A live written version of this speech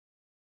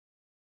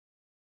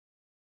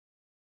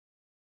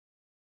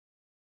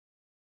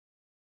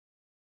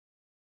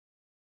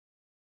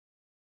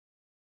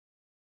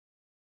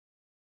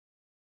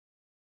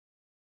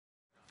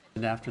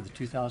And after the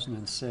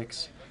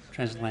 2006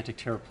 transatlantic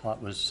terror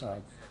plot was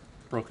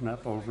broken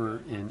up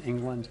over in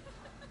England,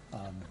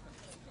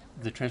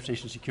 the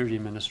Transportation Security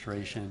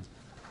Administration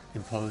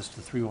imposed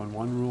the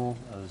 311 rule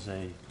as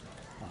a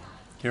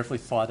carefully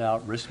thought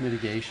out risk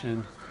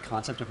mitigation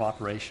concept of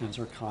operations,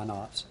 or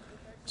CONOPS,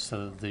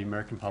 so that the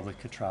American public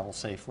could travel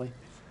safely.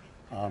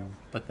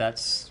 But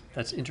that's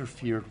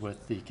interfered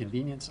with the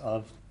convenience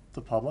of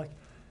the public.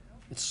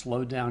 It's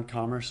slowed down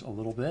commerce a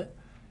little bit,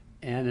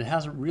 and it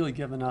hasn't really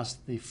given us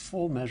the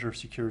full measure of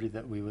security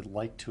that we would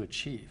like to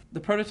achieve. The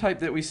prototype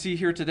that we see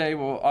here today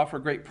will offer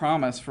great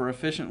promise for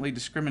efficiently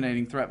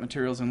discriminating threat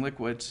materials and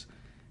liquids,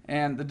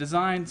 and the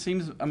design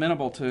seems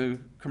amenable to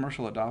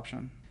commercial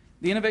adoption.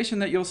 The innovation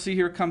that you'll see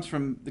here comes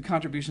from the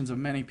contributions of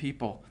many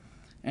people,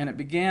 and it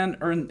began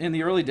in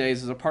the early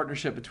days as a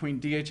partnership between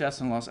DHS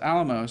and Los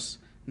Alamos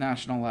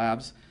National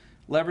Labs,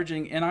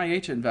 leveraging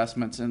NIH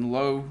investments in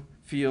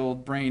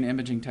low-field brain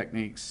imaging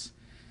techniques.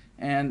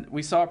 And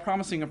we saw a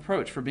promising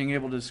approach for being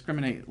able to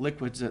discriminate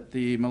liquids at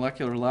the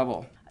molecular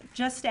level.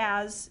 Just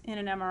as in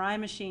an MRI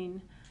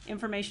machine,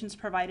 information is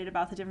provided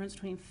about the difference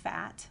between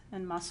fat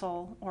and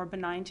muscle, or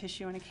benign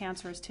tissue and a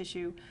cancerous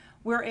tissue,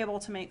 we're able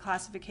to make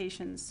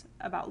classifications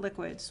about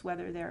liquids,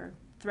 whether they're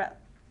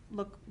threat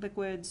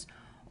liquids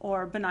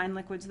or benign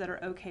liquids that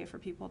are okay for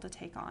people to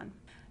take on.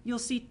 You'll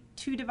see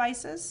two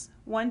devices.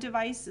 One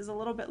device is a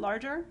little bit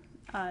larger.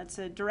 It's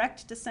a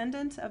direct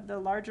descendant of the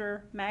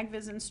larger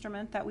MagViz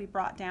instrument that we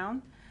brought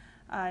down.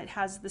 It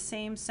has the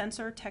same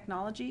sensor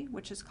technology,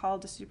 which is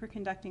called a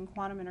superconducting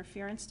quantum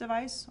interference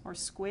device, or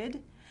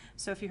SQUID.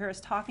 So if you hear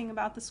us talking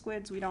about the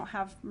SQUIDs, we don't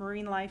have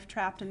marine life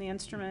trapped in the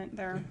instrument.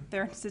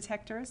 They're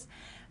detectors.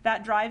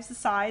 That drives the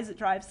size, it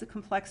drives the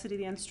complexity of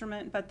the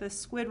instrument, but the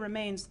SQUID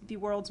remains the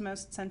world's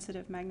most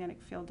sensitive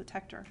magnetic field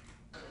detector.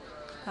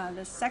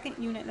 The second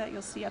unit that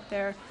you'll see up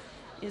there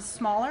is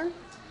smaller.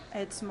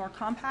 It's more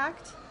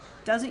compact,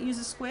 doesn't use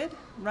a SQUID,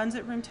 runs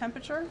at room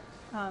temperature,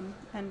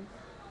 and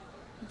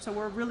so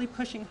we're really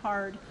pushing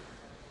hard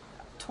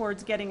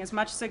towards getting as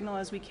much signal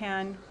as we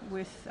can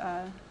with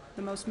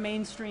the most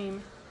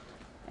mainstream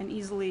and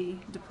easily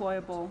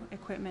deployable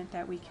equipment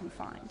that we can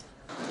find.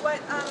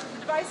 What the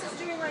device is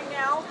doing right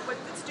now, what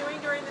it's doing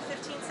during the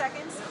 15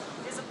 seconds,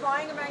 is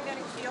applying a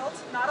magnetic field,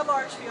 not a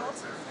large field,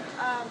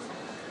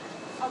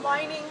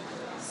 aligning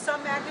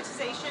some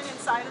magnetization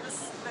inside of the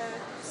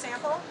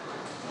sample,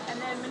 and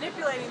then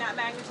manipulating that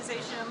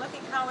magnetization and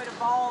looking how it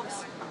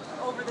evolves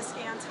over the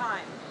scan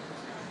time.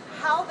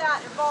 How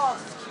that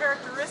evolves is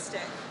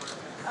characteristic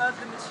of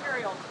the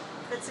material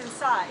that's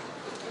inside.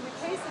 In the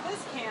case of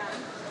this can,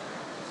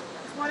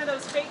 it's one of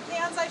those fake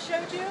cans I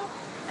showed you,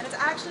 and it's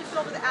actually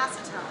filled with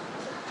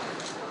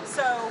acetone.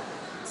 So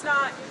it's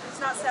not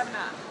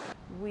 7-Up.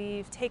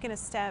 We've taken a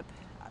step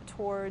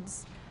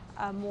towards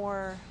a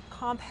more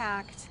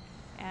compact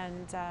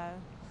and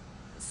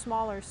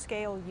smaller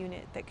scale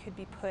unit that could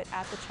be put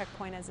at the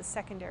checkpoint as a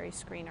secondary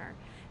screener.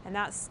 And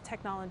that's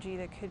technology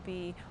that could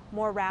be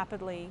more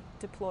rapidly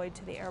deployed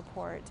to the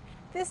airport.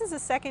 This is a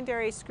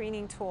secondary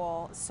screening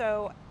tool,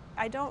 so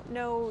I don't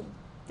know,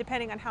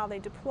 depending on how they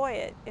deploy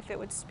it, if it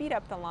would speed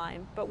up the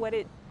line, but what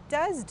it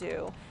does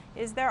do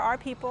is there are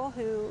people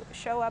who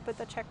show up at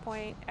the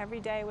checkpoint every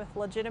day with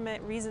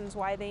legitimate reasons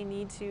why they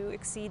need to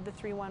exceed the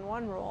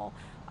 311 rule,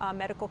 a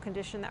medical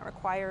condition that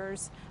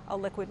requires a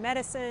liquid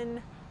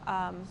medicine,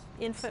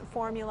 infant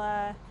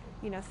formula,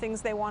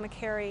 things they want to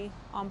carry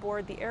on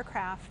board the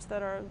aircraft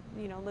that are,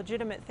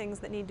 legitimate things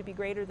that need to be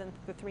greater than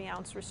the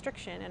 3-ounce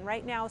restriction. And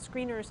right now,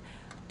 screeners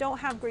don't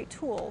have great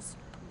tools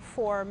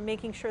for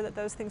making sure that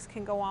those things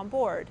can go on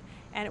board.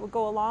 And it would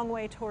go a long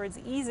way towards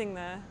easing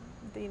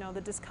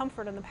the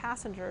discomfort in the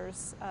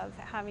passengers of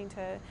having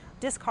to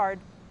discard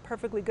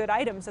perfectly good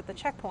items at the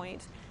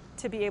checkpoint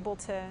to be able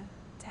to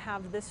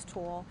have this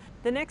tool.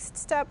 The next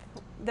step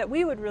that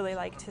we would really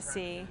like to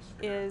see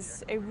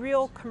is a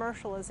real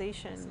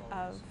commercialization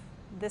of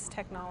this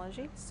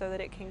technology so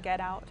that it can get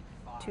out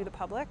to the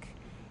public,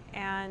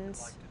 and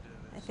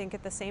I think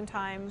at the same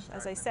time,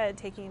 as I said,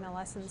 taking the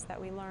lessons that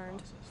we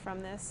learned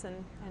from this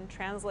and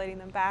translating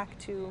them back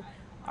to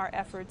our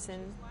efforts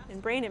in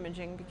brain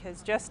imaging,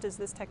 because just as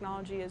this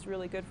technology is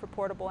really good for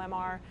portable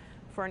MR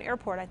for an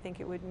airport, I think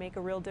it would make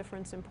a real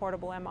difference in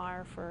portable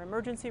MR for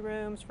emergency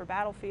rooms, for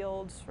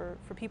battlefields, for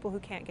people who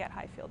can't get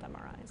high field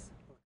MRIs.